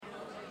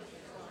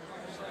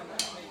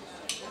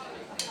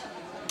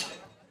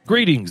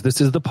Greetings, this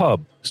is The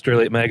Pub, Stray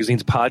Late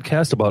Magazine's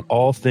podcast about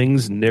all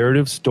things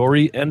narrative,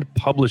 story, and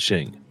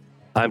publishing.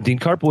 I'm Dean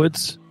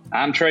Karpowicz.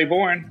 I'm Trey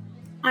Bourn.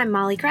 I'm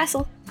Molly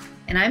Krasel.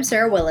 And I'm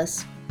Sarah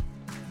Willis.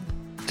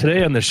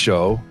 Today on the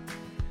show,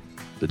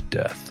 the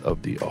death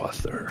of the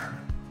author.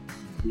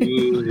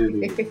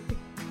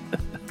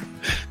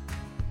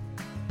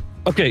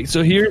 Okay,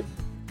 so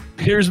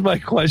here's my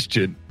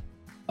question.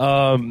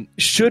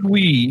 Should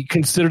we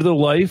consider the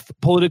life,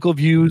 political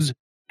views,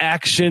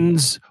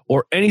 actions,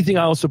 or anything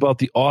else about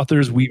the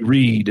authors we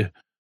read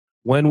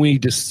when we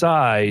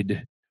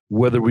decide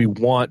whether we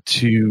want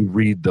to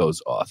read those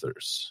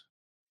authors?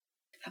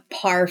 A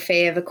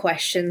parfait of a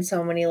question,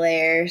 so many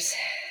layers.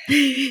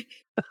 It's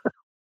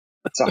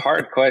a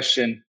hard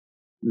question.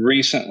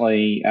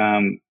 Recently,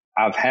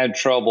 I've had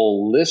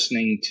trouble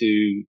listening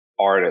to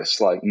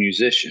artists like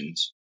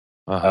musicians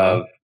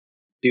of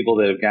people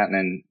that have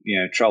gotten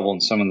in trouble in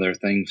some of their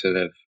things that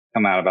have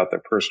come out about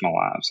their personal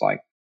lives.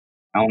 Like,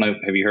 I don't know,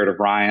 have you heard of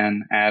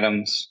Ryan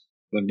Adams?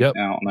 Yep.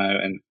 I don't know,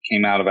 and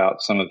came out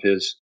about some of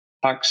his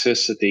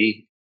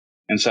toxicity.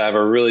 And so I have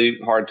a really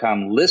hard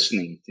time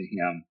listening to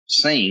him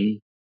sing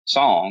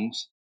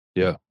songs.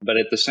 Yeah. But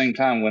at the same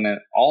time, when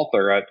an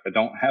author, I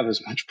don't have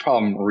as much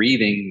problem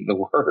reading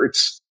the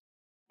words.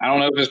 I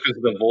don't know if it's because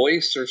of the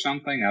voice or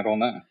something. I don't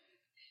know.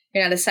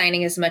 You're not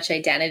assigning as much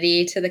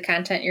identity to the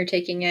content you're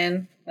taking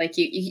in. Like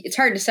it's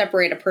hard to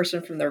separate a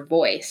person from their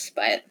voice,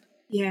 but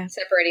yeah,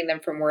 separating them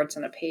from words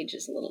on a page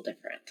is a little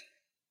different.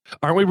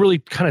 Aren't we really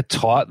kind of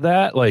taught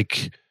that?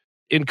 Like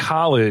in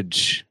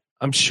college,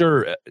 I'm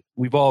sure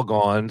we've all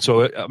gone,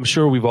 so I'm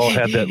sure we've all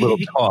had that little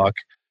talk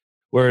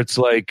where it's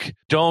like,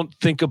 don't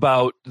think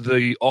about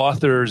the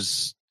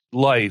author's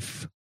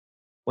life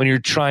when you're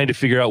trying to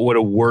figure out what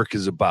a work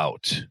is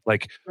about.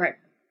 Like, right.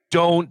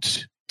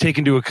 Don't take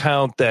into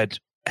account that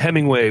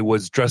Hemingway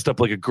was dressed up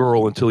like a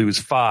girl until he was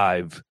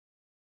 5.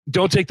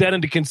 Don't take that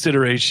into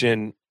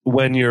consideration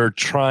when you're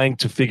trying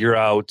to figure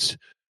out,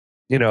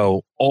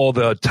 all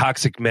the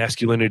toxic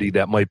masculinity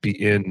that might be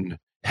in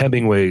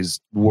Hemingway's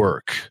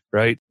work,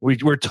 right?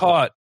 We're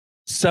taught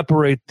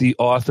separate the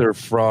author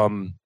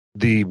from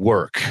the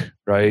work,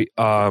 right?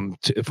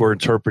 If we're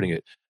interpreting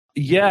it.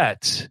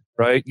 Yet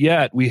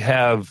we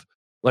have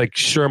like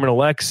Sherman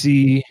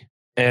Alexie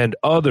and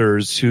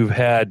others who've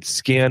had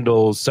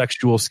scandals,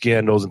 sexual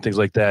scandals and things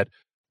like that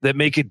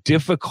make it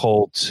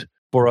difficult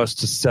for us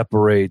to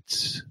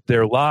separate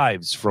their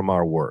lives from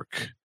our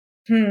work.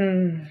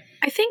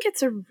 I think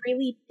it's a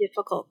really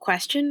difficult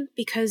question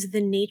because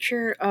the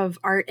nature of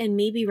art and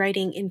maybe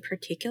writing in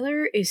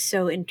particular is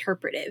so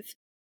interpretive.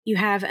 You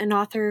have an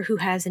author who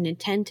has an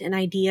intent, an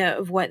idea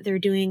of what they're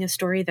doing, a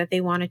story that they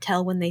want to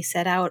tell when they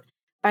set out.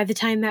 By the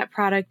time that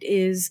product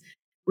is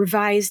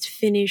revised,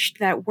 finished,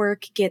 that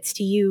work gets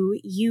to you,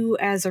 you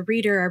as a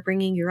reader are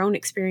bringing your own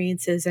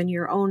experiences and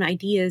your own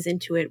ideas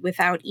into it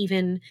without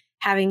even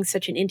having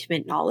such an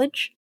intimate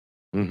knowledge.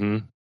 Mm-hmm.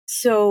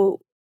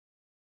 So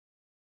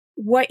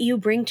what you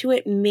bring to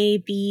it may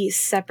be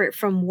separate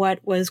from what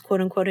was quote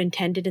unquote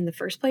intended in the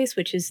first place,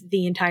 which is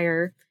the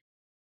entirety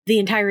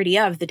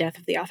of the death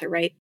of the author,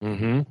 right?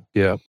 Mm-hmm.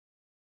 Yeah.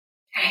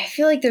 I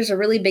feel like there's a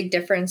really big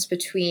difference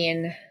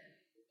between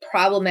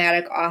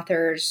problematic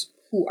authors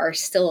who are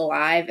still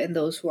alive and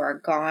those who are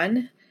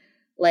gone.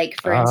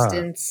 Like, for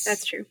instance...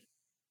 That's true.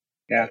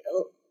 Yeah.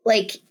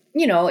 Like,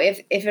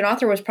 if an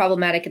author was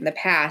problematic in the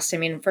past, I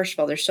mean, first of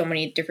all, there's so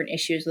many different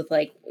issues with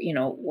like,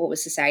 what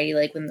was society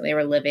like when they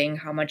were living?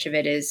 How much of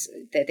it is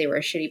that they were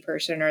a shitty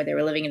person or they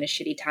were living in a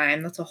shitty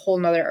time? That's a whole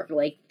nother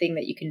like thing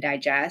that you can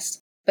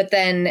digest. But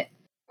then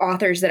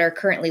authors that are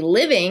currently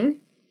living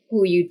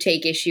who you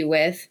take issue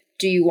with,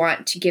 do you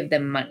want to give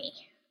them money?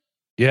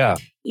 Yeah.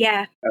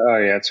 Yeah. Oh,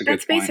 yeah, that's a good point.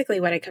 That's basically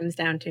what it comes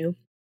down to.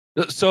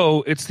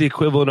 So it's the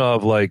equivalent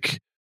of like,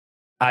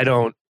 I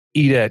don't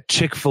eat at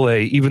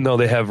Chik-fil-A even though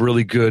they have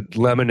really good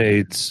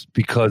lemonades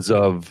because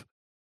of,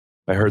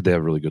 I heard they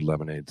have really good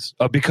lemonades,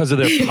 because of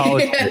their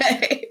politics.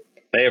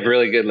 They have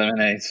really good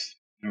lemonades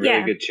and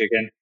really good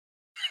chicken.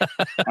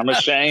 I'm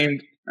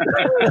ashamed.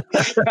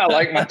 I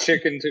like my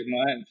chicken too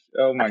much.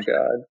 Oh my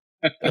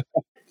God.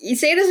 You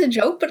say it as a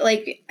joke, but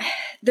like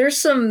there's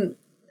some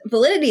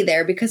validity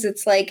there because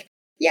it's like,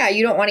 yeah,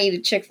 you don't want to eat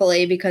at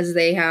Chik-fil-A because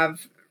they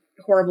have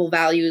horrible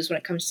values when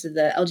it comes to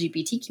the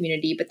LGBT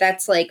community, but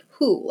that's like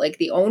who? Like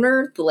the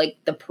owner,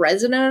 the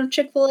president of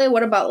Chik-fil-A?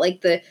 What about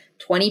like the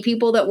 20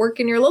 people that work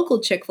in your local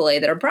Chik-fil-A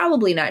that are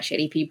probably not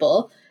shitty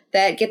people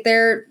that get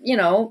their,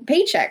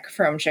 paycheck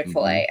from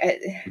Chik-fil-A?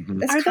 Mm-hmm.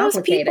 That's Are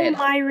complicated. those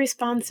people my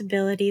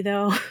responsibility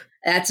though?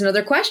 That's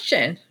another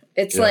question.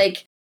 It's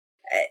like,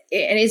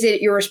 and is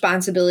it your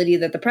responsibility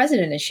that the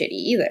president is shitty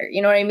either?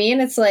 You know what I mean?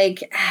 It's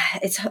like,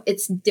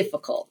 it's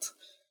difficult.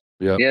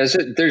 Yeah. Yeah,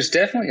 there's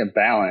definitely a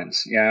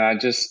balance. I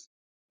just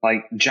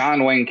like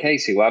John Wayne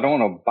Casey. Well, I don't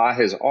want to buy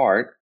his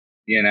art,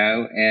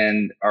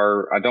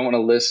 or I don't want to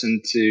listen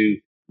to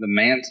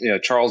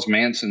Charles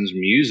Manson's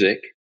music.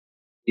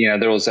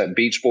 There was that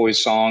Beach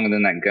Boys song and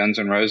then that Guns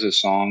N'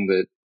 Roses song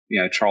that,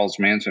 Charles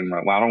Manson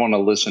wrote. Well, I don't want to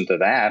listen to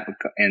that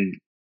and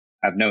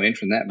I have no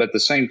interest in that. But at the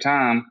same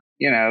time,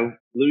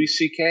 Louis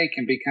C.K.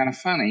 can be kind of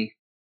funny,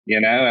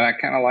 and I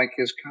kind of like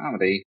his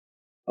comedy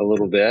a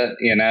little bit,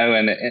 and I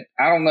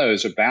don't know,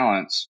 there's a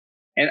balance.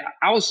 And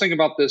I was thinking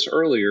about this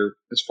earlier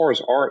as far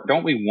as art.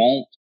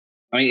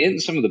 Isn't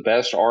some of the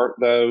best art,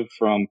 though,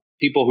 from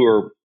people who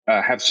are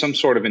have some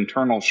sort of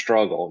internal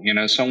struggle,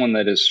 someone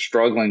that is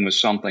struggling with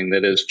something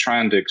that is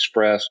trying to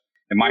express.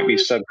 It might be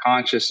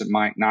subconscious. It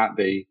might not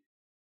be.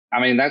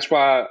 That's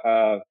why,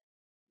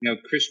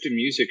 Christian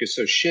music is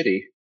so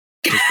shitty.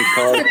 It's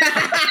because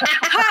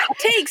hot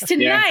takes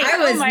tonight. Yeah. I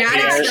was not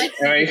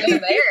expecting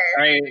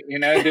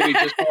there. Do we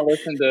just want to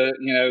listen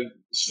to,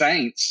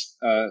 saints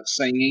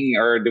singing,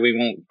 or do we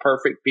want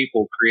perfect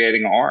people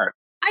creating art?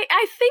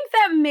 I think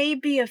that may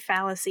be a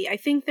fallacy. I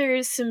think there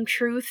is some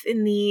truth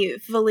in the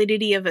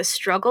validity of a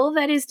struggle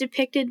that is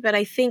depicted, but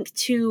I think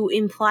to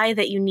imply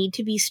that you need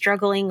to be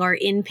struggling or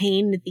in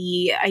pain,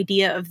 the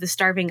idea of the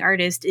starving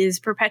artist is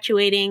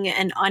perpetuating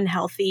an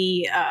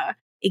unhealthy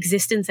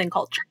existence and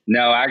culture.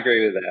 No, I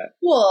agree with that.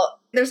 Well,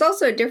 there's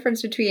also a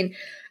difference between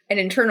an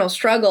internal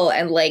struggle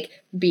and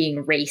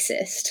being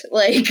racist.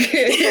 Right.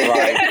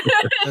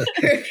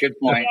 Good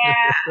point.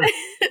 Yeah.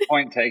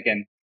 Point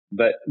taken.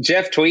 But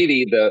Jeff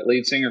Tweedy, the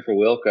lead singer for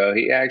Wilco,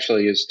 he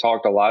actually has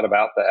talked a lot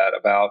about that,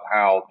 about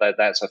how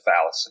that's a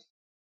fallacy.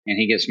 And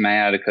he gets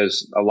mad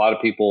because a lot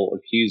of people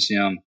accuse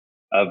him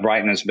of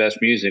writing his best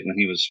music when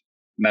he was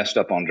messed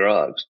up on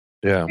drugs.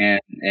 Yeah.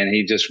 And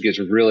he just gets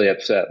really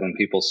upset when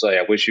people say,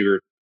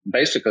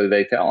 basically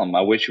they tell him,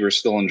 I wish you were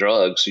still on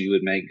drugs so you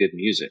would make good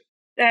music.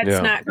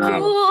 That's not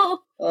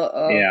cool.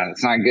 Yeah,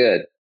 it's not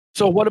good.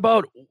 So what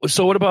about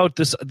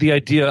this, the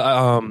idea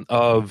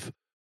of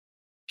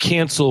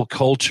cancel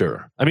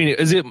culture?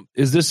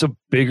 Is this a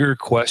bigger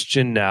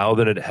question now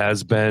than it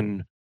has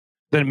been,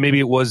 than maybe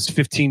it was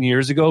 15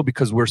 years ago,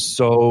 because we're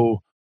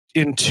so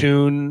in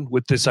tune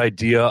with this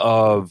idea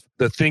of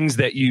the things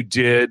that you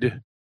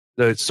did,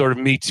 the sort of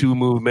Me Too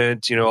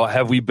movement?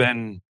 Have we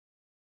been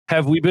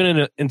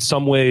in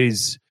some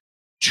ways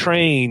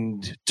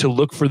trained to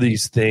look for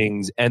these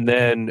things, and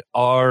then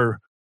our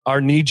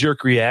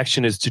knee-jerk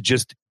reaction is to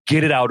just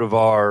get it out of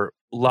our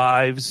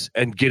lives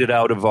and get it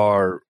out of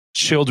our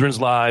children's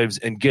lives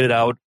and get it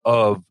out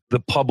of the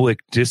public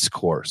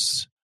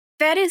discourse?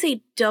 That is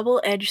a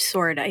double-edged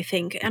sword, I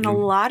think. And a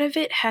lot of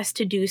it has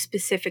to do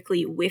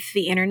specifically with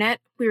the internet.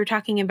 We were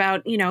talking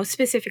about,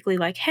 specifically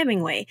like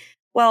Hemingway.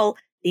 Well,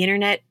 the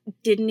internet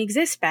didn't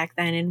exist back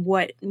then, and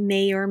what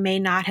may or may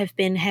not have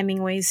been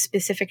Hemingway's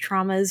specific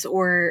traumas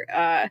or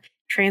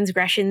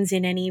transgressions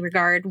in any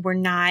regard were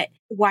not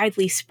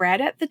widely spread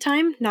at the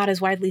time, not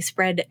as widely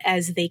spread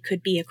as they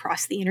could be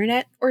across the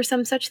internet or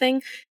some such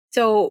thing.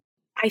 So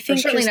I think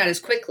certainly not as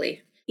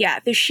quickly. Yeah,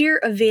 the sheer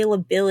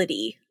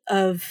availability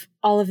of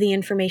all of the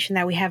information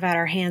that we have at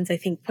our hands, I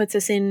think, puts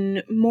us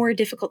in more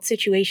difficult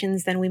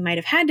situations than we might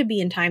have had to be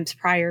in times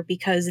prior,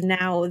 because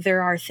now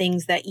there are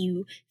things that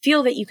you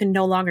feel that you can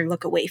no longer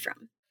look away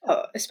from.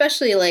 Oh,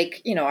 especially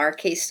our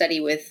case study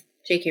with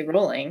J.K.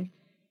 Rowling.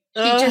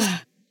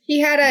 She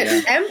had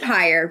an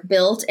empire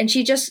built, and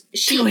she just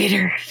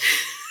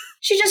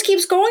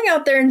keeps going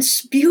out there and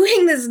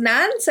spewing this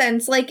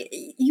nonsense.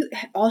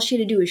 All she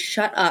had to do is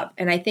shut up.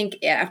 And I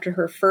think after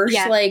her first,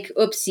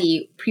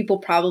 oopsie, people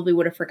probably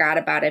would have forgot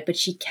about it, but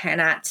she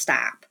cannot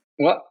stop.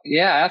 Well,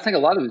 yeah, I think a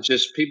lot of it is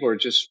just people are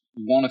just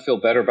want to feel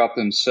better about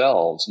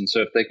themselves. And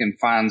so if they can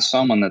find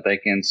someone that they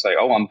can say,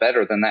 oh, I'm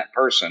better than that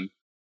person,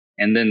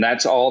 and then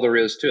that's all there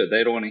is to it.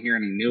 They don't want to hear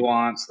any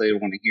nuance. They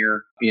don't want to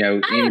hear,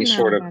 any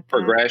sort of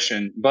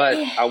progression. But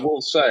I will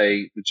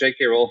say the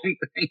J.K. Rowling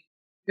thing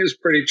is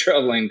pretty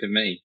troubling to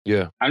me.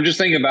 Yeah. I'm just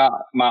thinking about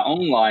my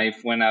own life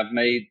when I've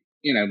made,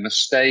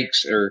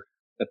 mistakes or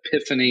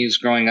epiphanies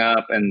growing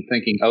up and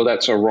thinking, oh,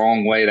 that's a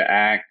wrong way to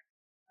act.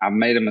 I've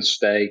made a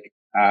mistake.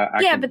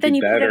 But then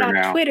you put it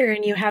on Twitter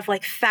and you have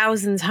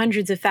thousands,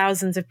 hundreds of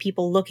thousands of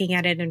people looking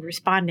at it and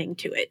responding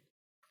to it.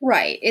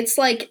 Right. It's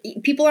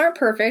people aren't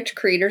perfect.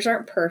 Creators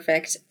aren't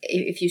perfect.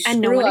 If you screw up,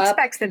 and no one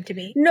expects them to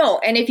be. No.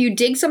 And if you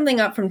dig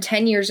something up from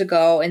 10 years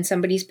ago in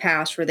somebody's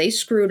past where they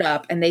screwed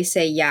up and they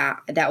say, yeah,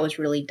 that was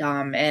really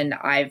dumb, and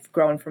I've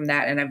grown from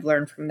that and I've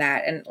learned from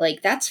that, and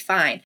that's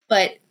fine.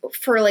 But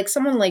for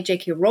someone like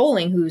J.K.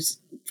 Rowling, who's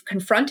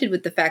confronted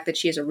with the fact that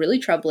she has a really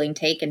troubling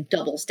take and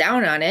doubles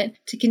down on it,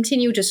 to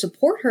continue to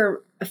support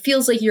her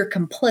feels like you're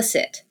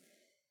complicit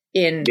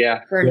in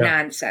her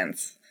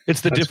nonsense.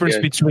 It's the difference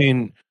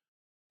between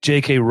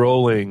J.K.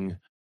 Rowling,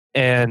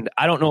 and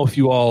I don't know if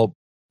you all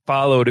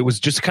followed, it was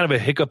just kind of a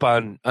hiccup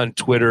on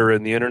Twitter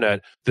and the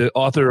internet. The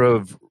author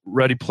of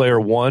Ready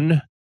Player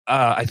One,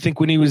 I think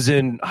when he was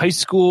in high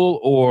school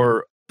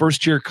or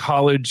first year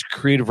college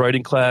creative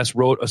writing class,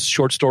 wrote a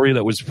short story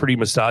that was pretty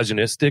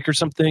misogynistic or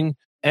something.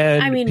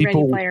 And Ready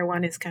Player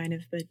One is kind of,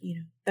 but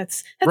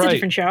that's right. A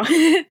different show.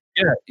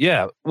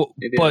 Yeah. Well,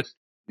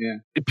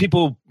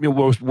 people there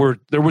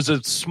was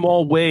a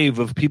small wave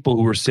of people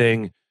who were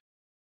saying,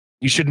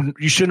 You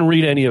shouldn't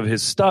read any of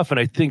his stuff. And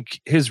I think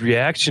his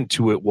reaction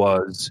to it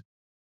was,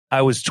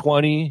 I was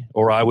 20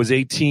 or I was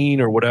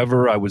 18 or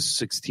whatever. I was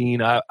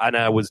 16 and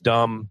I was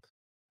dumb.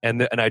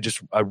 And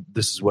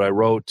this is what I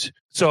wrote.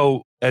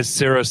 So as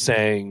Sarah's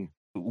saying,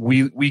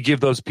 we give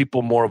those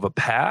people more of a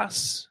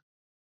pass.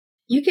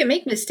 You can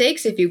make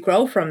mistakes if you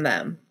grow from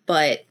them,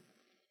 but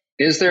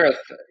is there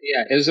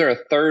a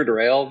third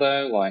rail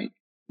though? Like,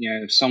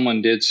 if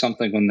someone did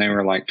something when they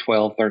were like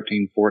 12,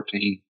 13,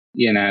 14,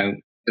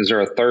 is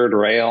there a third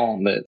rail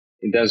that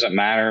it doesn't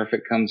matter if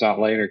it comes out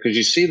later? Because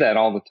you see that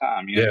all the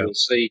time. You'll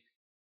see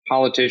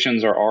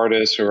politicians or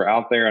artists who are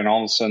out there, and all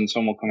of a sudden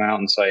someone will come out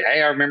and say,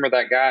 hey, I remember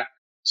that guy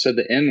said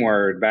the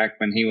N-word back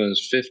when he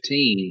was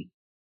 15,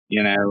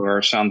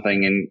 or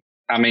something. And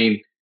I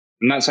mean,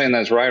 I'm not saying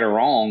that's right or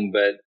wrong,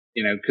 but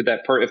could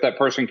if that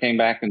person came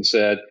back and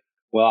said,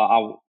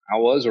 well, I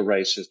was a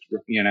racist,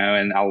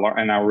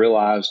 and I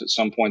realized at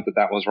some point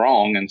that was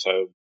wrong. And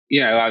so,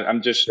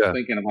 I'm just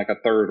thinking of like a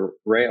third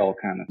rail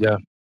kind of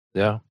thing.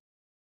 Yeah.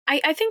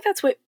 I think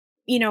that's what,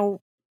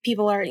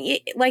 people are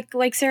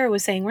like Sarah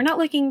was saying, we're not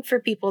looking for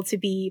people to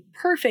be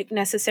perfect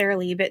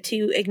necessarily, but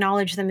to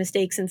acknowledge the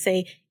mistakes and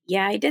say,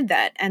 yeah, I did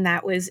that. And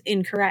that was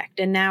incorrect.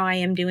 And now I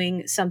am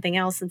doing something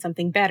else and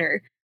something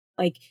better.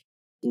 Like,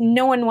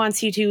 no one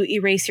wants you to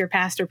erase your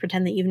past or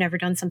pretend that you've never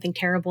done something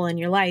terrible in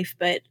your life.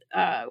 But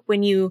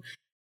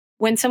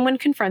when someone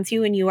confronts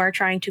you and you are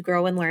trying to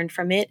grow and learn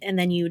from it, and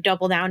then you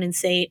double down and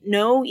say,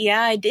 no,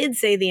 yeah, I did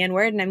say the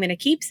N-word and I'm going to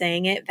keep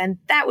saying it, then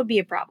that would be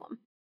a problem.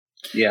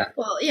 Yeah.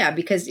 Well, yeah,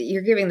 because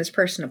you're giving this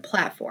person a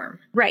platform.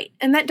 Right.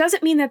 And that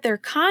doesn't mean that their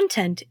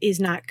content is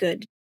not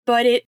good,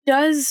 but it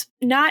does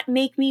not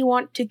make me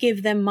want to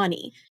give them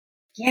money.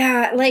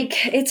 Yeah,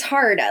 like, it's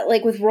hard.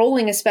 Like, with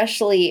Rowling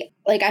especially,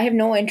 like, I have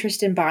no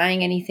interest in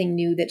buying anything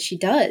new that she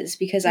does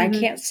because I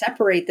can't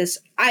separate this.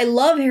 I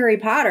love Harry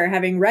Potter,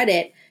 having read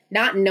it,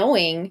 not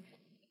knowing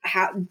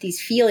how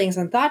these feelings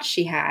and thoughts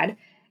she had.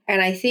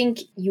 And I think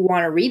you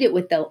want to read it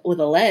with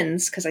a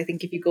lens, because I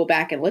think if you go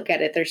back and look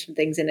at it, there's some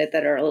things in it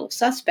that are a little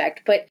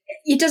suspect, but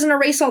it doesn't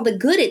erase all the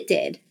good it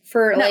did.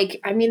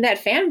 That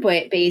fan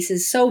base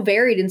is so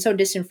varied and so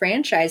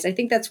disenfranchised. I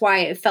think that's why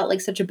it felt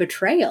like such a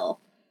betrayal.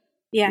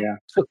 Yeah.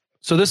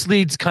 So this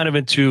leads kind of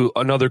into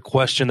another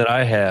question that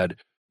I had.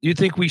 Do you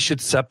think we should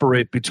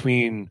separate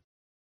between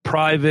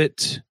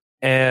private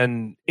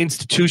and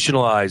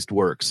institutionalized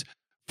works?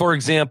 For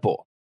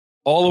example,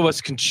 all of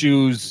us can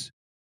choose,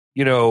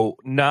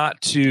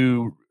 not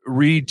to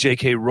read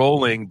J.K.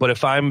 Rowling, but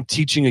if I'm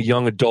teaching a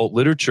young adult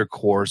literature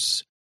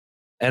course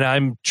and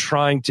I'm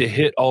trying to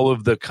hit all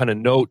of the kind of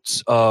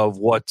notes of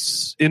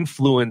what's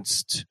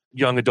influenced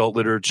young adult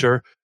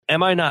literature,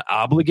 am I not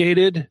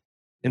obligated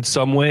in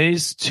some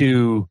ways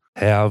to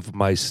have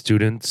my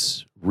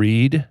students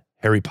read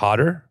Harry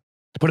Potter?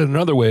 To put it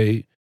another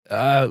way,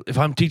 if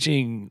I'm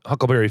teaching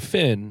Huckleberry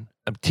Finn,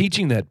 I'm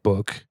teaching that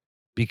book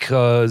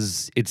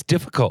because it's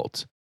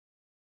difficult.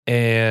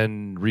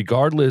 And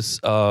regardless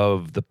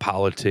of the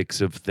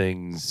politics of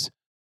things,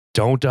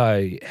 don't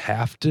I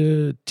have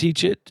to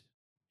teach it?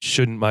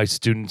 Shouldn't my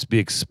students be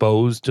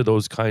exposed to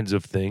those kinds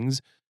of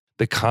things?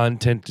 The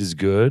content is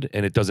good,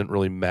 and it doesn't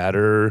really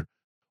matter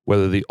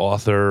whether the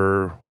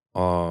author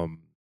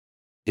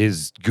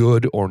is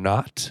good or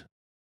not.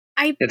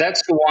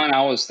 That's the one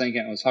I was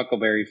thinking. It was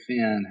Huckleberry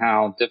Finn.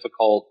 How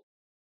difficult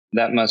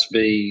that must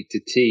be to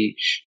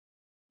teach,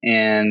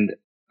 and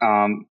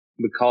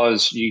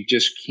because you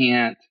just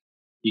can't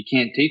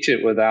teach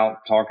it without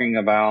talking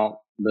about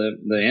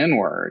the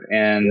N-word,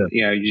 and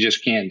you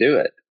just can't do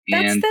it.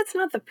 That's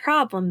not the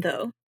problem,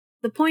 though.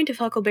 The point of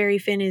Huckleberry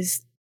Finn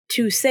is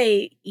to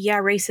say, yeah,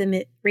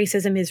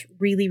 racism is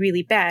really,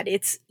 really bad.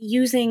 It's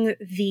using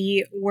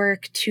the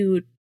work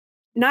to,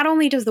 not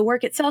only does the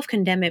work itself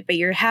condemn it, but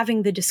you're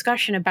having the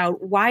discussion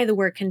about why the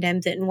work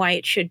condemns it and why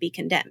it should be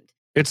condemned.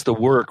 It's the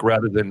work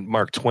rather than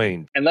Mark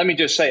Twain. And let me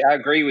just say, I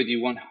agree with you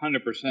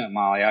 100%,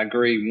 Molly. I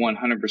agree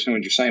 100% what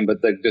you're saying,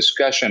 but the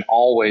discussion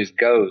always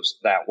goes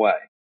that way.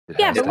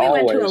 Yeah, but we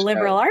went to a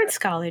liberal arts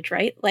college,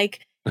 right?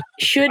 Like,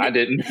 I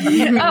didn't.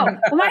 Oh, well,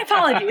 my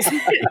apologies.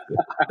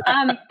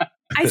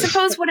 I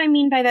suppose what I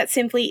mean by that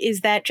simply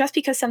is that just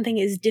because something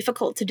is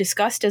difficult to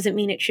discuss doesn't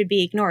mean it should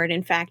be ignored.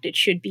 In fact, it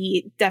should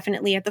be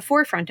definitely at the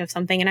forefront of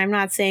something. And I'm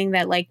not saying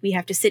that we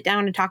have to sit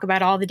down and talk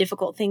about all the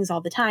difficult things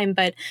all the time.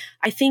 But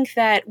I think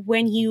that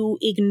when you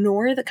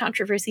ignore the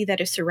controversy that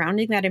is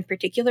surrounding that in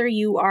particular,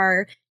 you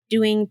are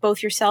doing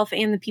both yourself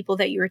and the people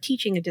that you are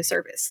teaching a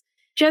disservice.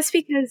 Just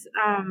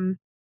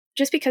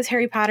because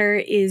Harry Potter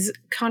is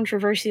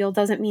controversial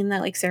doesn't mean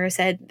that, like Sarah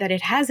said, that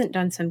it hasn't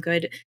done some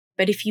good.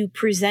 But if you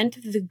present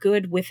the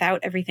good without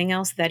everything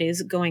else that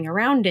is going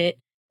around it,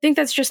 I think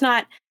that's just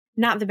not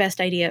the best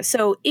idea.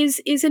 So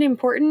is it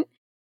important?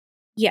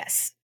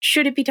 Yes.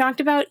 Should it be talked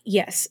about?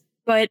 Yes.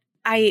 But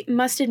I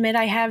must admit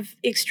I have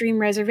extreme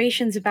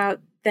reservations about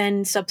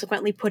then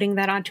subsequently putting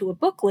that onto a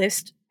book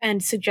list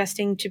and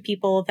suggesting to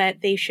people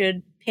that they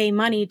should pay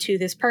money to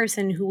this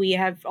person who we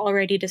have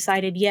already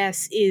decided,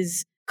 yes,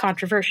 is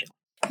controversial.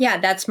 Yeah,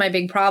 that's my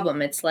big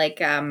problem. It's like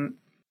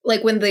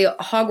when the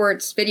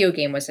Hogwarts video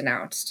game was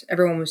announced,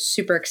 everyone was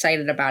super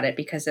excited about it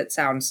because it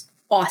sounds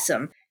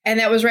awesome. And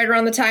that was right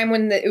around the time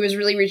when it was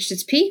really reached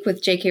its peak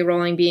with J.K.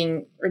 Rowling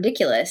being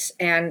ridiculous.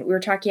 And we were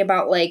talking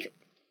about, like,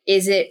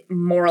 is it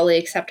morally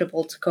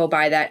acceptable to go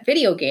buy that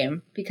video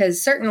game?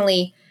 Because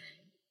certainly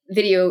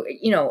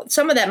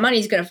some of that money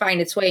is going to find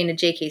its way into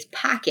J.K.'s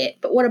pocket.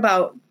 But what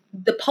about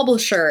the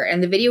publisher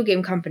and the video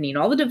game company and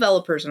all the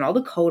developers and all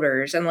the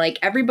coders and, like,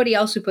 everybody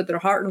else who put their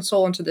heart and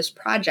soul into this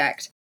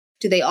project?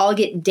 Do they all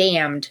get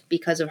damned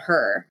because of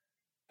her?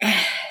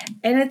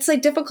 And it's a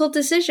difficult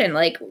decision.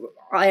 Like,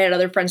 I had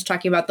other friends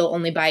talking about they'll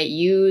only buy it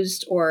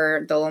used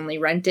or they'll only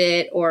rent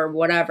it or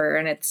whatever.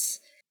 And it's...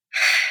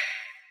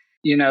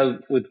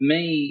 with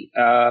me,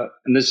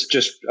 and this is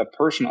just a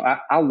personal,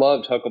 I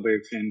loved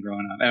Huckleberry Finn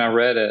growing up, and I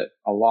read it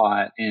a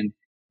lot. And,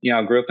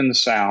 I grew up in the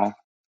South,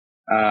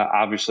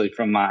 obviously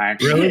from my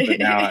accent, really? But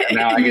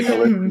now I get to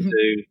listen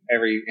to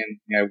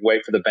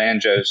wait for the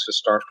banjos to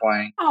start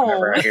playing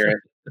whenever I hear it.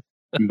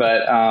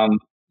 But,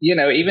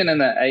 even in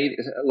the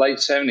late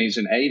 70s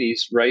and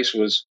 80s, race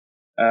was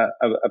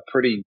a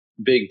pretty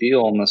big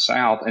deal in the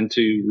South. And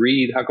to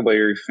read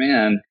Huckleberry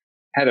Finn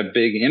had a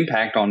big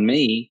impact on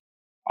me,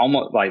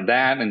 almost like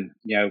that. And,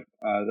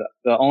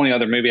 the only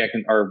other movie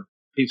or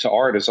piece of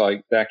art is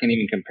like that I can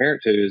even compare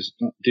it to is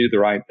Do the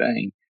Right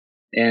Thing.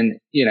 And,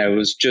 it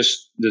was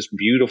just this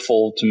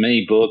beautiful, to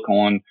me, book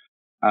on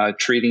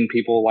treating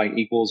people like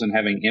equals and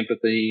having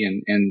empathy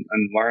and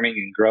learning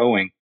and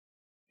growing.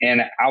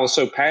 And I was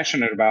so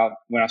passionate about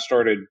when I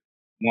started,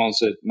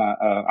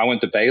 I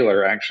went to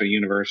Baylor, actually,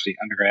 University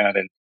undergrad.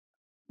 And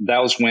that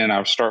was when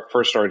I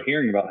first started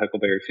hearing about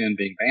Huckleberry Finn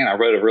being banned. I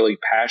wrote a really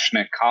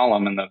passionate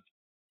column in the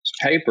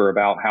paper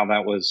about how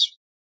that was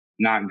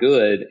not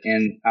good.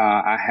 And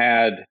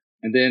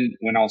and then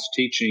when I was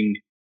teaching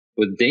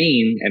with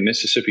Dean at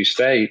Mississippi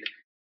State,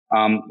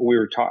 we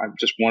were talking,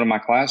 just one of my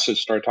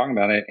classes started talking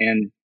about it.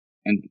 And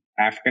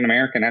African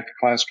American after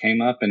class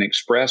came up and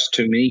expressed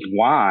to me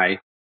why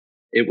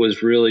it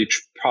was really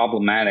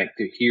problematic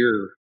to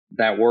hear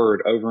that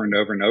word over and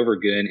over and over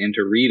again and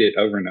to read it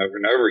over and over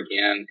and over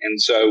again.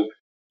 And so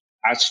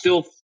I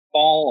still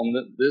fall on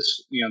the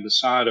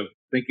side of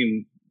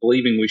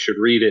believing we should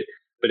read it,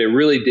 but it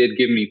really did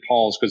give me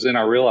pause, because then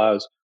I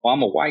realized, well,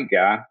 I'm a white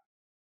guy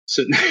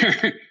sitting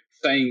there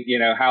saying,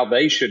 how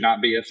they should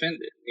not be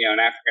offended, and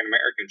African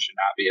Americans should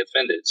not be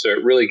offended. So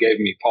it really gave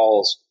me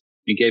pause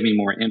and gave me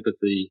more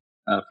empathy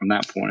from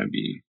that point of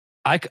view.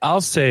 I'll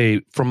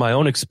say from my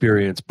own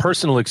experience,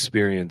 personal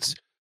experience,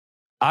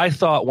 I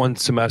thought one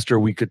semester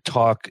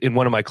in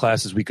one of my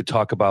classes, we could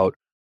talk about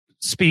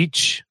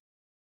speech,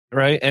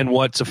 right? And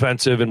what's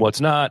offensive and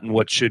what's not, and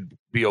what should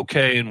be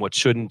okay and what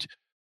shouldn't.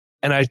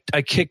 And I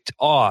kicked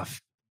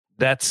off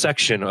that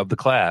section of the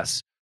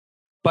class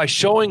by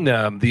showing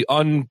them the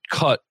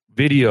uncut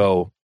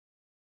video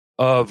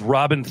of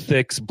Robin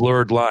Thicke's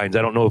Blurred Lines.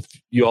 I don't know if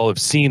you all have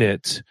seen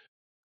it,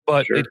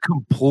 but It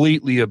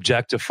completely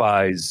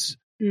objectifies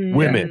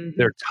women.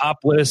 They're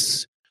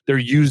topless. They're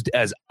used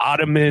as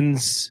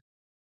ottomans.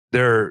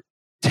 They're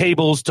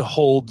tables to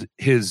hold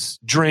his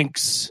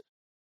drinks.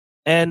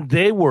 And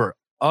they were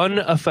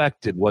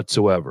unaffected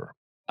whatsoever.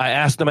 I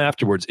asked them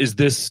afterwards, is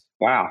this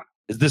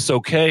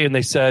okay? And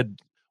they said,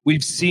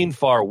 we've seen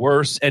far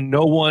worse. And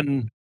no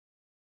one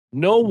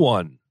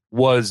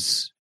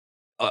was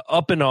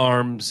up in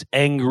arms,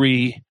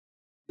 angry.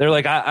 They're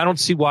like, I don't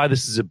see why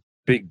this is a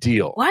big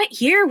deal.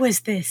 What year was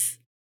this?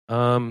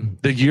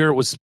 The year it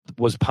was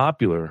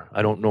popular.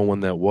 I don't know when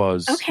that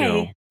was.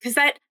 Okay, because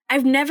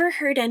I've never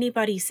heard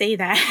anybody say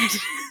that.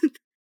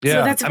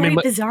 So that's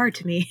quite bizarre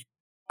to me.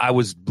 I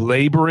was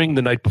laboring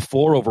the night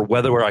before over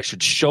whether I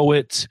should show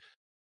it,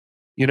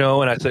 and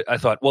I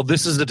thought, well,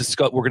 this is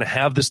we're going to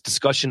have this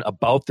discussion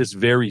about this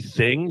very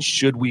thing.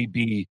 Should we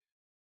be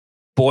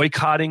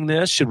boycotting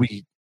this? Should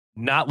we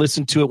not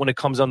listen to it when it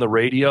comes on the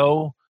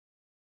radio?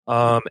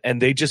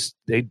 And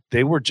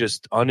they were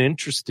just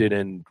uninterested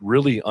and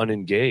really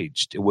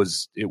unengaged. It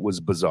was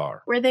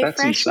bizarre. Were they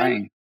freshmen?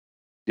 Insane.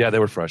 Yeah, they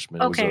were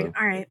freshmen. Okay,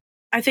 all right.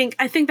 I think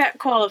that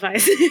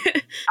qualifies.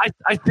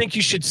 I think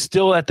you should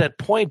still at that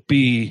point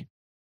be.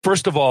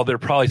 First of all, they're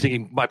probably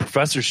thinking my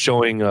professor's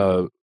showing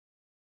a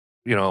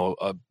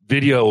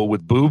video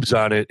with boobs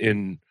on it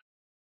in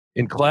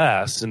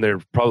class, and they're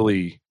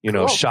probably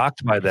cool.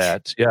 Shocked by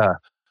that. Yeah,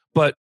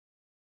 but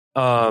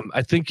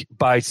I think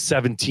by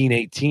 17,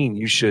 18,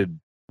 you should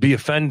be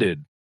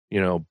offended,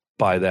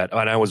 by that.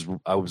 And I was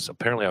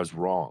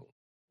wrong.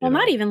 Well,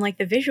 not even like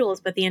the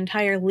visuals, but the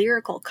entire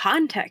lyrical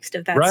context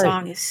of that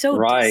song is so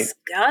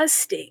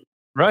disgusting.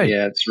 Right.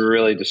 Yeah, it's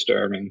really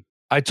disturbing.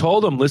 I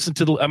told them, listen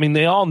to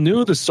they all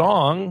knew the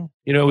song,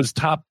 it was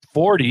top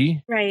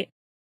 40. Right.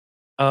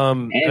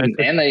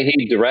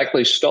 He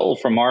directly stole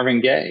from Marvin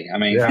Gaye.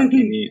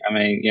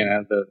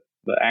 The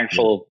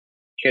actual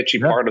catchy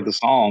part of the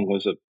song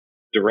was a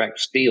direct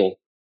steal.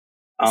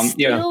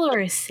 Steal or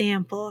a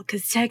sample?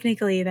 Because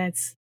technically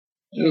that's...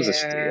 It was a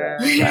steal. That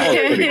was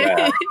pretty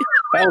bad.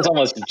 That was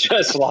almost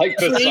just like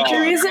the song.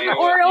 Plagiarism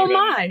or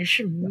homage.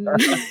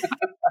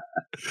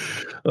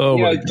 Oh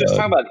my God. Just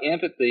talking about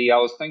empathy, I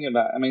was thinking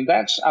about,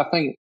 I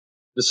think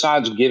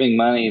besides giving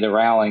money to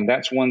rallying,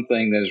 that's one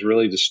thing that is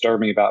really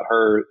disturbing about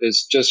her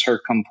is just her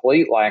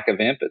complete lack of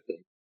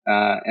empathy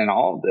in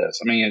all of this.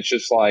 I mean, it's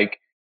just like,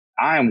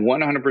 I am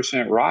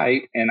 100%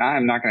 right, and I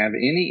am not going to have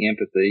any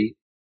empathy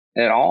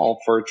at all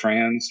for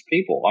trans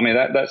people. I mean,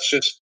 that's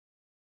just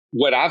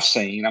what I've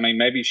seen. I mean,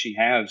 maybe she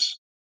has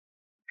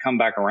come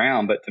back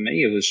around, but to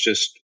me,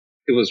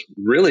 it was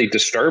really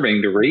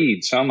disturbing to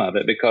read some of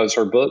it because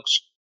her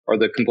books are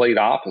the complete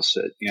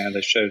opposite. You know,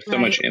 they show so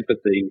much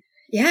empathy.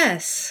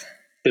 Yes.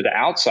 To the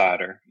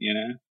outsider, you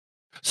know?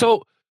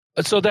 So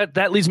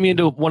that leads me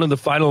into one of the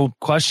final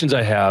questions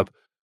I have.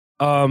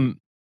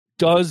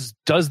 Does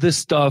this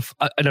stuff,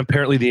 and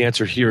apparently the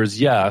answer here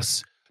is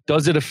yes,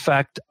 does it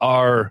affect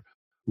our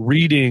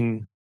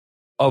reading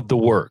of the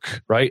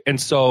work, right? And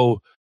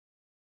so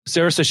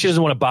Sarah says she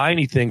doesn't want to buy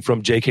anything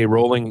from J.K.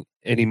 Rowling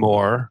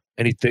anymore,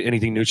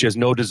 anything new. She has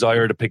no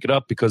desire to pick it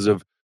up because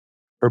of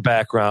her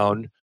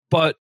background.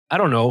 But I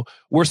don't know,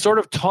 we're sort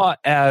of taught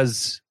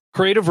as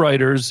creative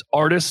writers,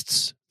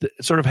 artists,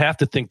 sort of have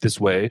to think this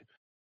way.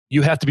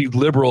 You have to be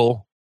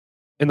liberal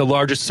in the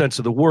largest sense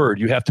of the word.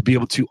 You have to be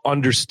able to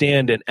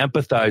understand and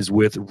empathize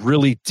with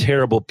really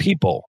terrible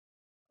people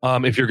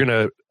if you're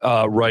going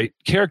to write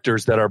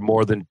characters that are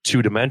more than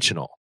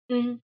two-dimensional.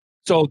 Mm-hmm.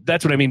 So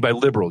that's what I mean by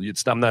liberal.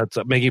 I'm not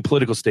making a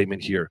political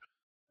statement here.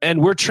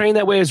 And we're trained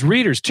that way as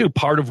readers, too.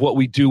 Part of what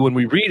we do when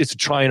we read is to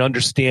try and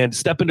understand,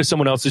 step into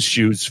someone else's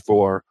shoes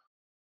for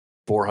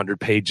 400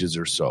 pages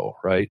or so,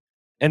 right?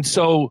 And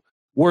so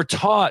we're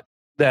taught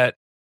that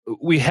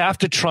we have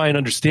to try and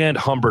understand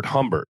Humbert,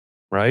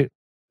 right?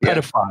 Yeah.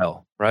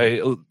 Pedophile,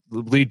 right?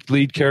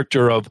 Lead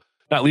character of,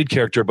 not lead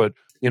character, but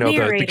the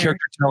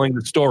character telling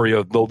the story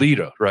of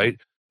Lolita, right?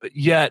 But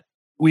yet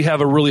we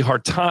have a really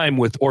hard time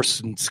with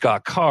Orson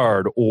Scott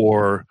Card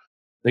or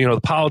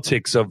the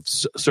politics of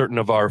certain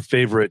of our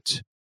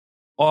favorite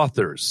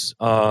authors.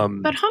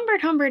 But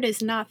Humbert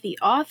is not the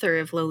author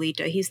of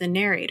Lolita; he's the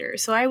narrator.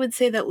 So I would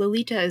say that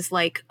Lolita is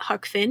like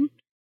Huck Finn.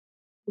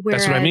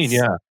 That's what I mean.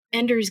 Yeah,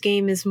 Ender's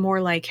Game is more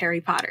like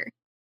Harry Potter.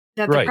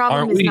 That the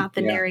problem is not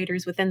the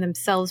narrators within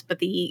themselves, but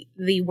the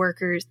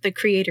workers, the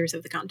creators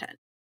of the content.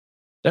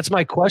 That's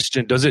my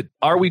question.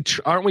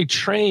 Aren't we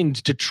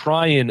trained to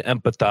try and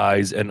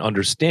empathize and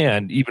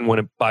understand, even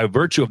when by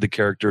virtue of the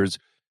characters,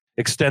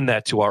 extend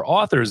that to our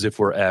authors if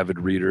we're avid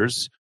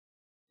readers?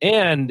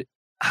 And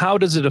how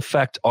does it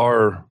affect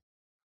our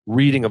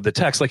reading of the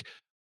text? Like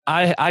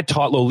I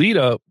taught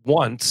Lolita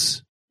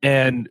once,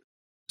 and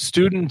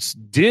students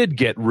did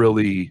get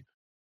really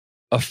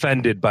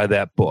offended by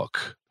that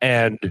book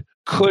and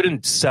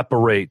couldn't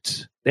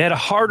separate.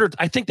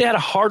 I think they had a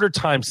harder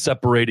time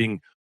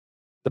separating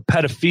the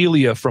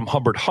pedophilia from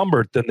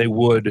Humbert than they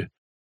would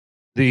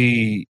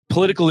the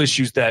political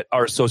issues that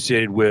are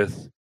associated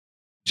with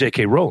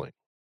J.K. Rowling.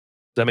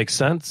 Does that make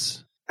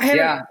sense? I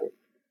haven't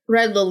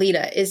read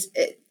Lolita.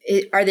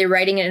 Are they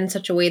writing it in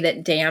such a way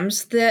that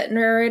damns the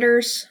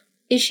narrator's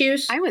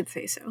issues? I would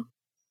say so.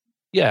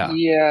 Yeah.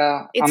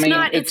 Yeah.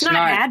 It's not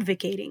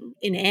advocating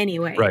in any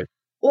way. Right.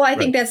 Well, I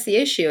think that's the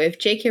issue. If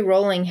J.K.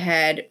 Rowling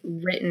had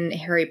written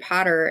Harry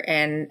Potter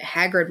and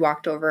Hagrid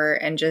walked over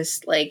and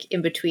just like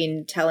in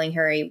between telling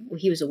Harry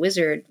he was a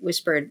wizard,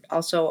 whispered,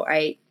 also,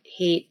 I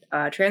hate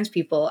trans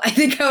people, I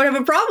think I would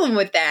have a problem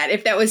with that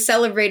if that was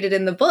celebrated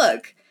in the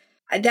book.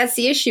 That's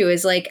the issue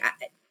is like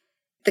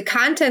the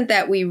content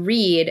that we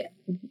read.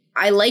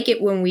 I like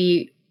it when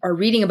we are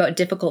reading about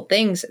difficult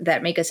things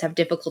that make us have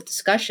difficult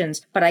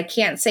discussions, but I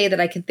can't say that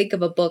I can think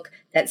of a book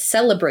that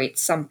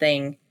celebrates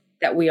something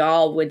that we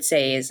all would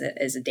say is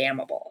a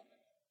damnable.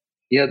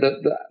 Yeah,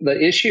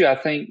 the issue I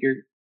think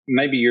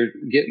you're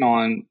getting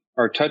on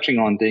or touching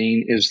on,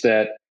 Dean, is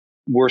that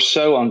we're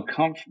so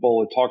uncomfortable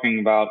with talking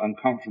about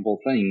uncomfortable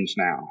things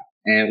now.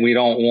 And we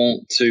don't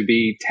want to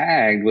be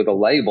tagged with a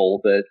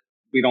label that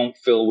we don't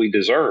feel we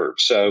deserve.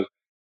 So,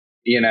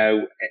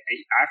 I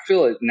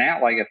feel it now.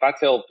 Like if I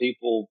tell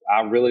people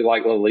I really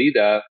like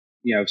Lolita,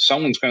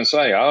 someone's going to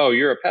say, oh,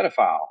 you're a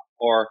pedophile.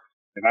 Or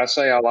if I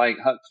say I like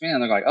Huck Finn,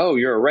 they're like, oh,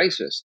 you're a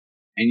racist.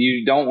 And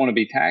you don't want to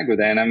be tagged with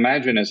that. And I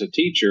imagine as a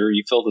teacher,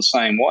 you feel the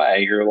same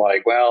way. You're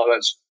like, well,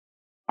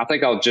 I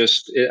think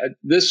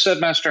this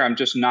semester, I'm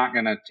just not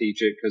going to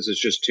teach it because it's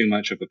just too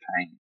much of a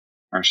pain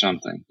or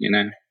something,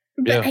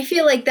 But I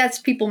feel like that's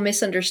people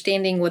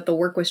misunderstanding what the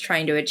work was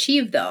trying to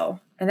achieve, though.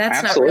 And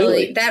that's Absolutely. Not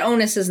really, that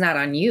onus is not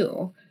on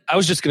you. I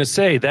was just going to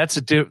say, that's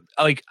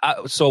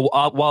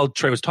while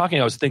Trey was talking,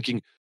 I was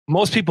thinking,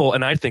 most people,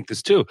 and I think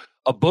this too,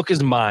 a book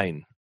is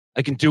mine.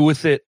 I can do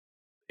with it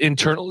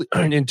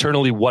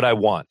internally what I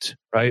want,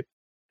 right?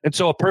 And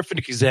so a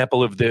perfect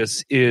example of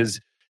this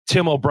is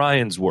Tim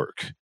O'Brien's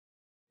work.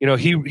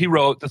 He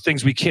wrote The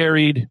Things We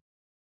Carried,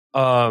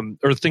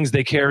 or Things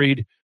They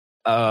Carried,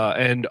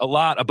 and a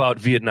lot about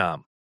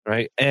Vietnam,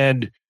 right?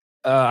 And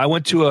I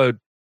went to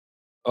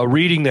a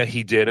reading that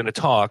he did and a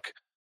talk,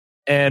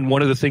 and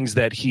one of the things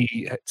that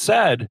he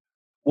said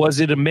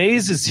was it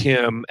amazes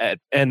him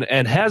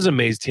and has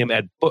amazed him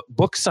at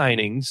book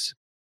signings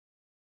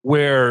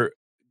where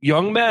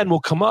young men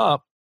will come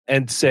up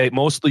and say,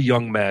 mostly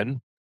young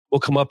men, will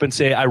come up and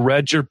say, I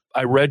read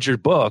your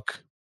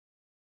book,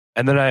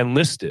 and then I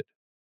enlisted.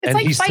 It's and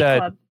like he Fight said,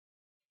 Club.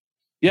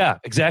 yeah,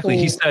 exactly.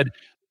 Cool.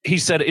 He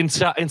said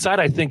inside,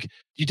 I think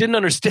you didn't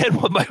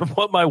understand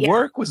what my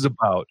work was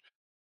about,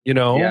 you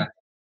know? Yeah.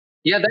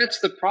 Yeah, that's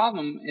the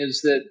problem,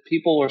 is that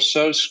people are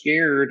so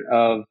scared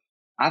of,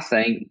 I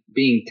think,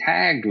 being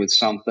tagged with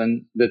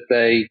something, that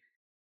they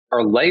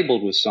are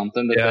labeled with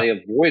something, that they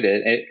avoid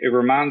it. It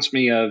reminds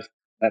me of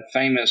that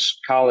famous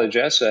college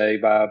essay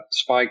by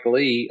Spike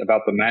Lee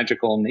about the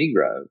magical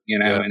Negro,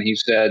 and he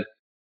said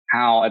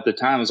how at the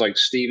time it was like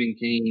Stephen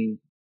King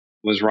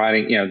was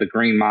writing, The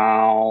Green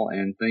Mile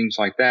and things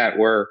like that,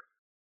 where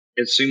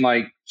it seemed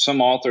like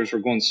some authors were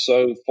going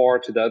so far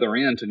to the other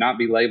end to not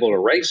be labeled a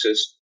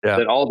racist,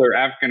 that all their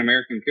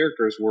African-American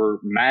characters were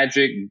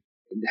magic,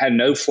 had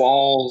no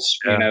flaws,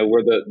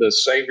 were the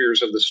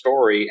saviors of the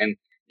story. And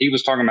he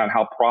was talking about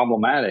how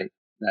problematic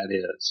that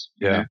is.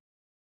 Yeah.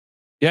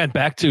 Yeah. And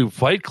back to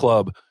Fight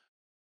Club,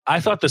 I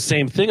thought the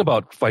same thing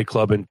about Fight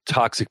Club and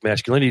toxic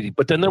masculinity,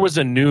 but then there was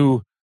a new,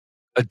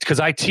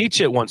 because I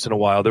teach it once in a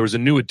while, there was a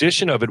new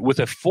edition of it with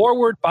a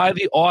foreword by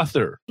the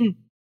author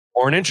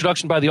or an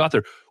introduction by the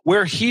author,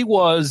 where he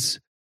was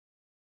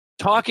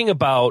talking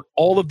about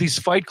all of these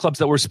fight clubs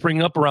that were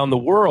springing up around the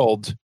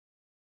world.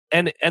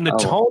 And the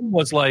tone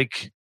was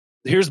like,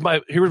 here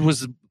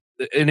was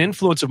an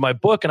influence of my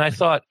book. And I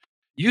thought,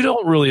 you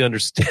don't really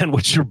understand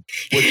what your book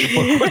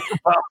was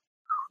about.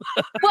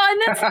 Well,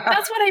 and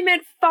that's what I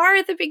meant far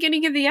at the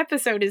beginning of the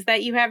episode, is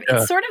that you have,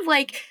 it's sort of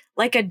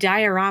like a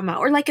diorama,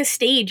 or like a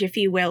stage, if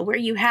you will, where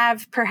you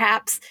have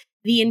perhaps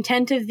the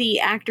intent of the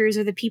actors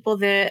or the people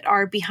that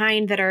are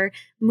behind, that are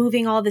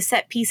moving all the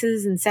set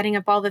pieces and setting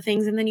up all the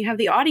things. And then you have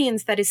the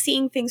audience that is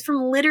seeing things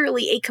from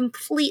literally a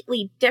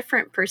completely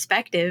different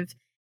perspective.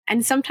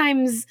 And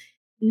sometimes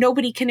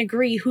nobody can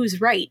agree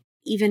who's right,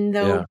 even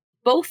though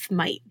both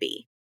might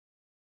be.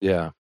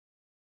 Yeah.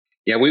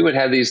 Yeah, we would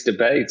have these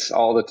debates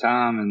all the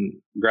time in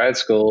grad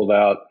school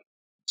about,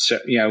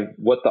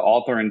 what the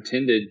author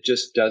intended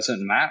just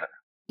doesn't matter.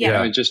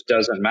 Yeah. It just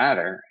doesn't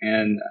matter.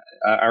 And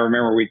I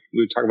remember we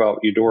would talk about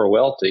Eudora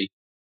Welty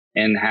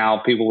and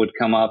how people would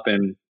come up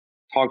and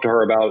talk to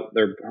her about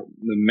the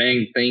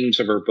main themes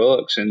of her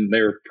books, and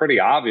they were pretty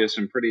obvious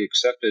and pretty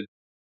accepted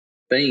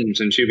themes.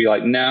 And she'd be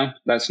like, no,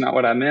 that's not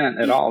what I meant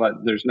at all.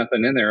 There's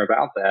nothing in there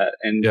about that.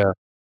 And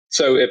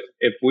so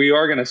if we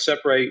are going to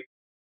separate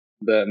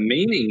the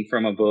meaning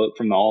from a book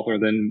from the author,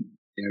 then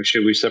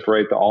should we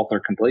separate the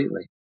author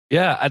completely?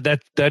 Yeah,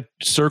 that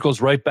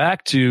circles right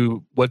back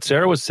to what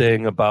Sarah was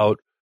saying about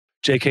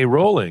J.K.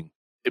 Rowling.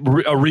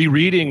 A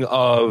rereading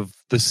of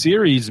the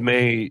series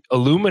may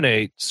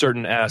illuminate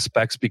certain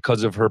aspects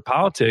because of her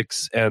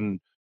politics and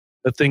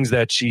the things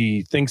that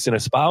she thinks and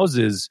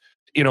espouses.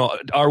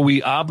 Are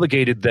we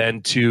obligated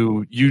then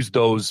to use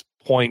those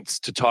points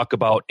to talk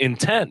about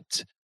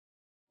intent?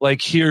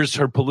 Like, here's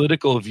her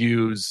political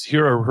views.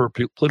 Here are her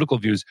political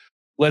views.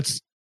 Let's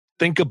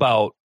think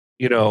about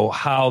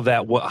how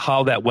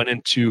that went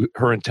into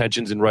her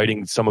intentions in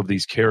writing some of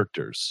these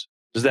characters.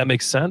 Does that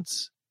make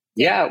sense?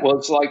 Yeah, well,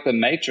 it's like The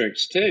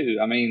Matrix too.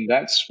 I mean,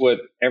 that's what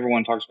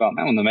everyone talks about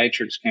now. When The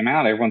Matrix came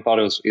out, everyone thought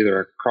it was either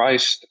a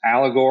Christ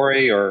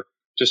allegory or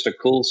just a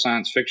cool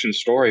science fiction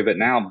story. But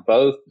now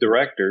both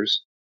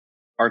directors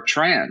are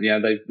trans. Yeah,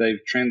 they've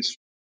transitioned.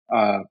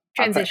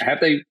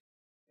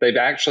 They've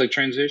actually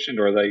transitioned,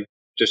 or they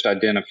just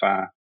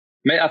identify?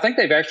 I think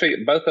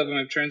both of them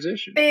have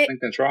transitioned. I think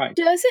that's right.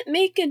 Does it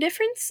make a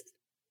difference?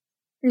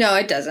 No,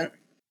 it doesn't.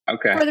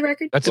 Okay. For the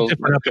record. That's a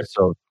different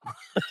episode.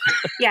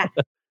 Yeah.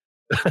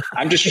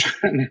 I'm just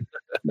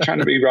trying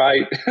to be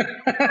right.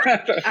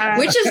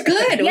 Which is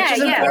good, which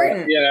is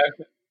important.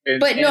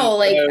 But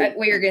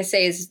what you're going to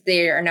say is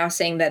they are now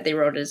saying that they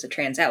wrote it as a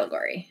trans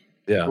allegory.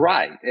 Yeah.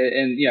 Right.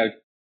 And do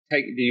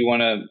you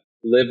want to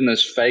live in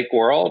this fake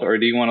world, or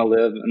do you want to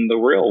live in the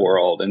real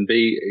world and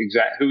be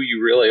who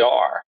you really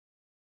are?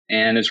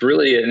 And it's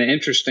really an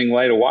interesting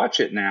way to watch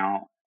it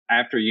now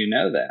after you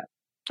know that.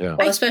 Yeah.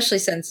 Well, especially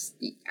since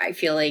I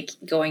feel like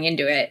going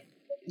into it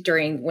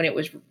during when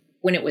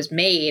it was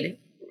made,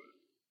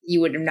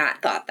 you would have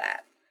not thought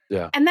that.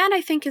 Yeah. And that,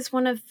 I think, is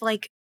one of the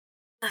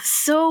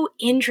so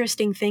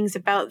interesting things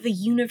about the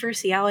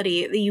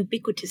universality, the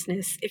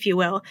ubiquitousness, if you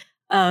will,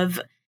 of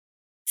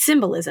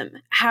symbolism.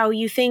 How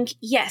you think,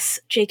 yes,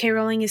 J.K.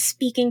 Rowling is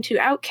speaking to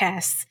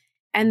outcasts,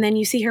 and then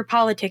you see her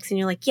politics and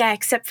you're like, yeah,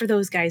 except for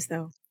those guys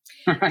though.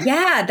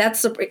 Yeah,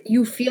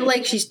 you feel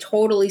like she's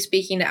totally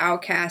speaking to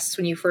outcasts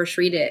when you first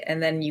read it,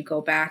 and then you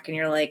go back and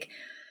you're like,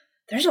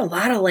 there's a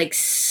lot of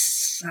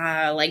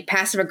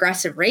passive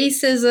aggressive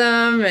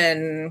racism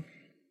and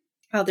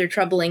other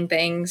troubling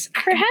things.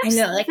 Perhaps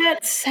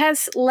that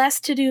has less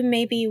to do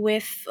maybe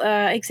with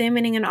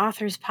examining an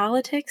author's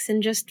politics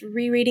and just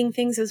rereading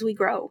things as we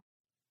grow.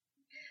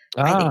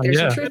 I think there's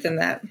some truth in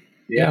that.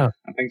 Yeah,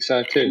 I think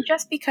so too. And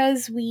just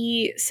because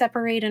we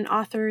separate an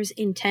author's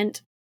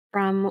intent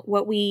from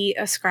what we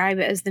ascribe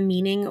as the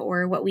meaning,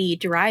 or what we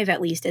derive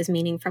at least as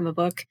meaning from a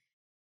book,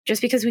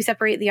 just because we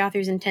separate the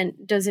author's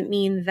intent doesn't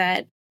mean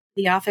that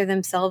the author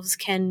themselves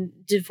can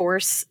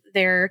divorce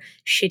their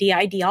shitty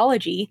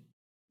ideology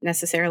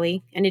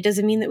necessarily, and it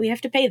doesn't mean that we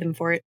have to pay them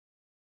for it.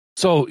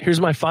 So here's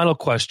my final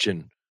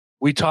question.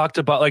 We talked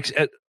about, like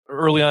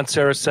early on,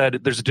 Sarah said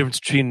there's a difference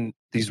between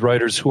these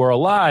writers who are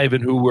alive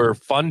and who we're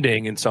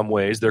funding in some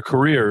ways, their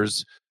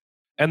careers,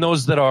 and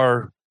those that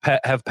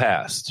have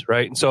passed,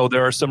 right? And so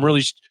there are some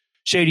really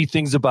shady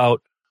things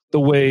about the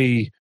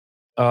way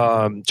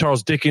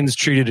Charles Dickens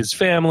treated his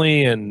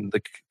family and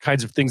the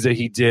kinds of things that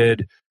he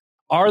did.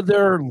 Are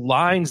there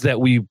lines that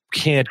we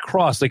can't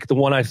cross? Like the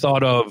one I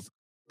thought of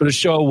for the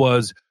show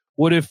was,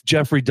 what if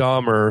Jeffrey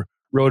Dahmer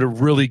wrote a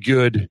really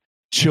good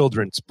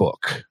children's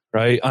book,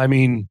 right? I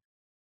mean...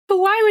 But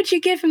why would you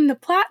give him the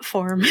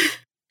platform?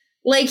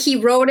 Like he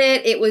wrote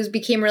it,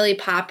 became really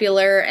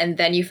popular, and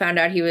then you found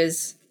out he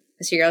was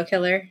a serial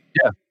killer?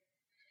 Yeah.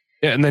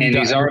 Yeah, and then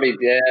he's already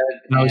dead,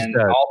 and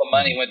dead. All the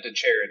money went to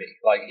charity.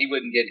 Like he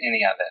wouldn't get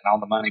any of it, and all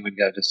the money would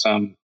go to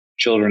some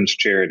children's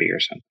charity or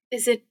something.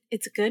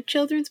 It's a good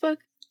children's book?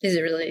 Is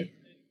it really?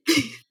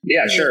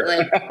 Yeah, sure.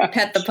 Like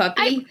Pet the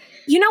Puppy?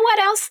 You know what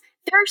else?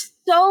 There are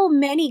so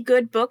many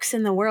good books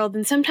in the world,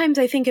 and sometimes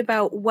I think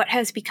about what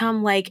has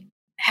become like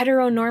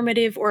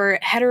heteronormative or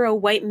hetero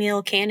white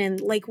male canon.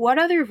 Like, what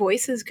other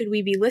voices could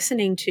we be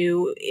listening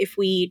to if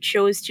we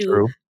chose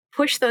to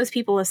push those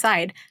people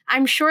aside?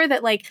 I'm sure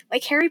that like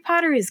Harry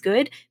Potter is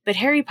good, but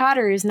Harry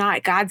Potter is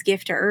not God's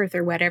gift to Earth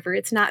or whatever.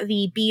 It's not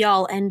the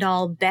be-all,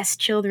 end-all best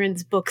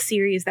children's book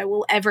series that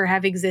will ever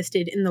have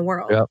existed in the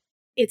world. Yep.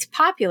 It's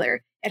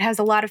popular. It has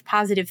a lot of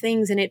positive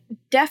things, and it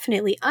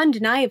definitely,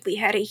 undeniably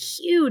had a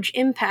huge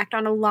impact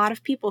on a lot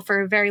of people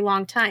for a very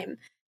long time.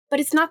 But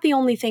it's not the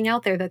only thing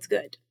out there that's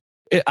good.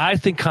 I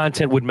think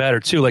content would matter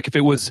too. Like if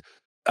it was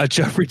a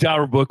Jeffrey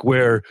Dahmer book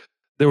where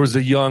there was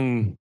a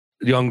young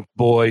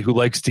boy who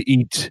likes to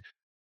eat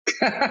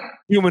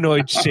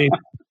humanoid-shaped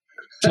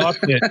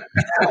chocolate.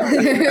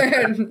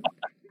 Right.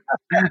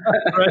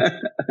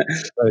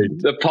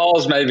 The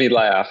pause made me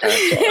laugh. I'm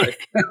sorry.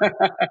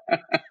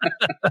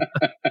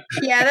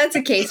 Yeah, that's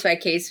a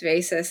case-by-case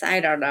basis.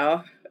 I don't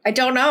know.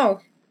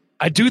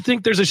 I do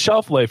think there's a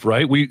shelf life,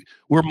 right?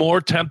 We're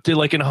more tempted,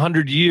 like in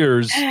 100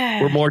 years,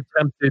 we're more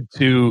tempted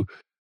to...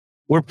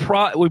 we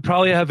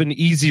probably have an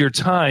easier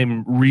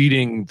time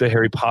reading the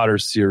Harry Potter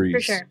series.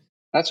 For sure.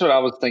 That's what I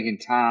was thinking,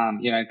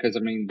 time, because,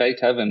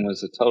 Beethoven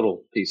was a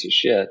total piece of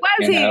shit.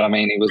 Was he?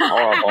 He was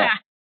horrible.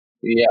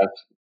 Yes.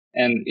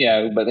 And,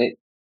 but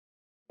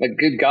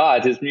good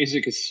God, his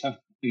music is so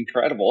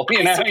incredible.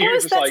 I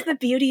suppose that's the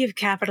beauty of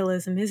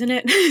capitalism, isn't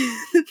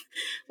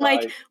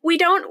it? We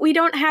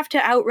don't have to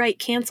outright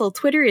cancel.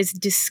 Twitter is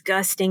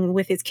disgusting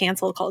with its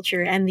cancel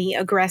culture and the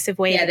aggressive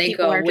way. Yeah, they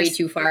go way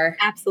too far.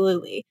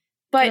 Absolutely.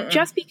 But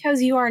just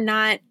because you are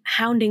not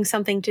hounding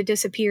something to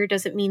disappear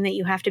doesn't mean that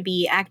you have to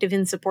be active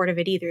in support of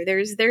it either. There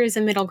is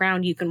a middle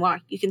ground you can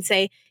walk. You can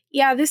say,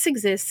 yeah, this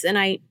exists, and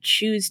I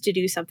choose to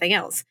do something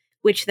else,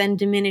 which then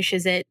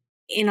diminishes it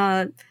in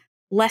a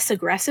less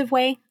aggressive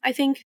way, I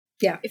think.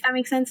 Yeah. If that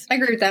makes sense. I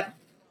agree with that.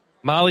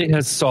 Molly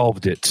has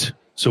solved it,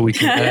 so we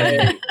can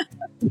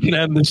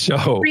end the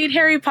show. Read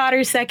Harry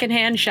Potter's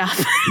secondhand shop.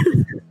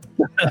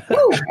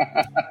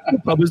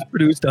 The pub is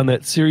produced on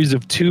that series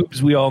of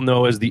tubes we all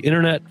know as the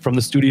internet, from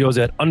the studios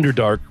at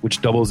Underdark,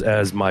 which doubles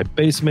as my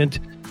basement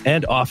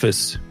and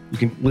office. You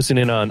can listen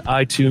in on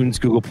iTunes,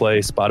 Google Play,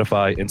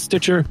 Spotify, and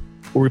Stitcher,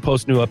 where we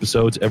post new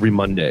episodes every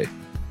Monday.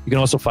 You can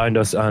also find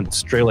us on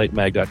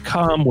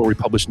straylightmag.com, where we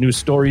publish news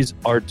stories,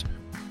 art,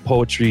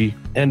 poetry,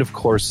 and of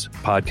course,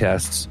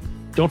 podcasts.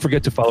 Don't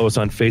forget to follow us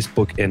on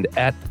Facebook and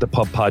at The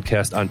Pub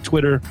Podcast on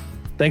Twitter.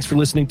 Thanks for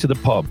listening to The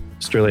Pub,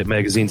 Straylight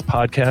Magazine's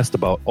podcast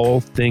about all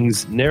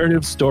things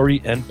narrative,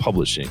 story, and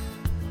publishing.